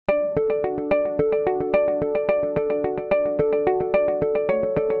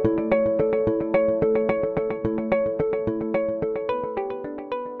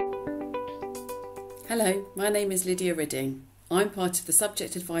name is Lydia Ridding. I'm part of the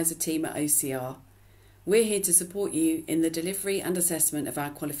Subject Advisor team at OCR. We're here to support you in the delivery and assessment of our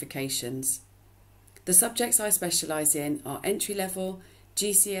qualifications. The subjects I specialise in are entry-level,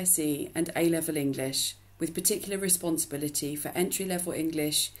 GCSE and A-level English, with particular responsibility for entry-level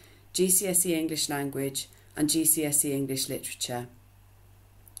English, GCSE English Language and GCSE English Literature.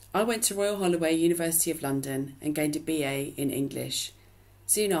 I went to Royal Holloway, University of London and gained a BA in English.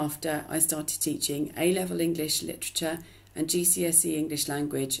 Soon after, I started teaching A-level English Literature and GCSE English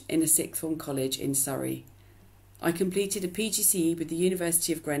Language in a sixth form college in Surrey. I completed a PGCE with the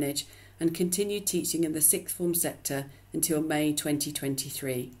University of Greenwich and continued teaching in the sixth form sector until May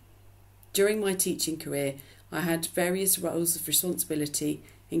 2023. During my teaching career, I had various roles of responsibility,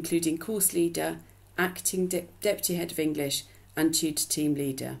 including course leader, acting deputy head of English and tutor team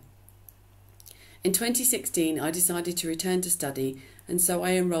leader. In 2016, I decided to return to study, and so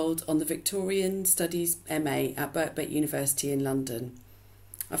I enrolled on the Victorian Studies MA at Birkbeck University in London.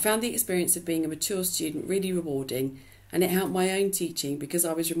 I found the experience of being a mature student really rewarding, and it helped my own teaching because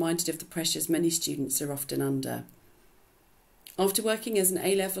I was reminded of the pressures many students are often under. After working as an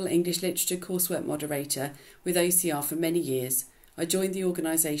A-level English Literature coursework moderator with OCR for many years, I joined the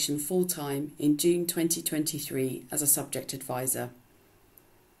organisation full-time in June 2023 as a subject advisor.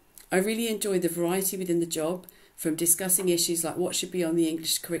 I really enjoy the variety within the job, from discussing issues like what should be on the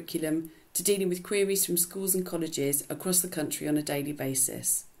English curriculum to dealing with queries from schools and colleges across the country on a daily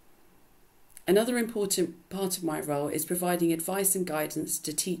basis. Another important part of my role is providing advice and guidance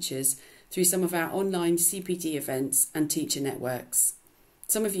to teachers through some of our online CPD events and teacher networks.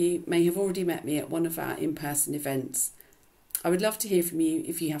 Some of you may have already met me at one of our in-person events. I would love to hear from you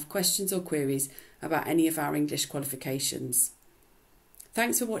if you have questions or queries about any of our English qualifications.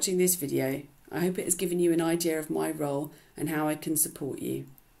 Thanks for watching this video. I hope it has given you an idea of my role and how I can support you.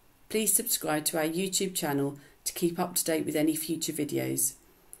 Please subscribe to our YouTube channel to keep up to date with any future videos.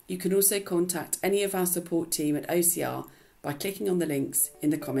 You can also contact any of our support team at OCR by clicking on the links in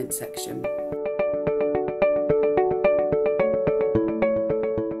the comments section.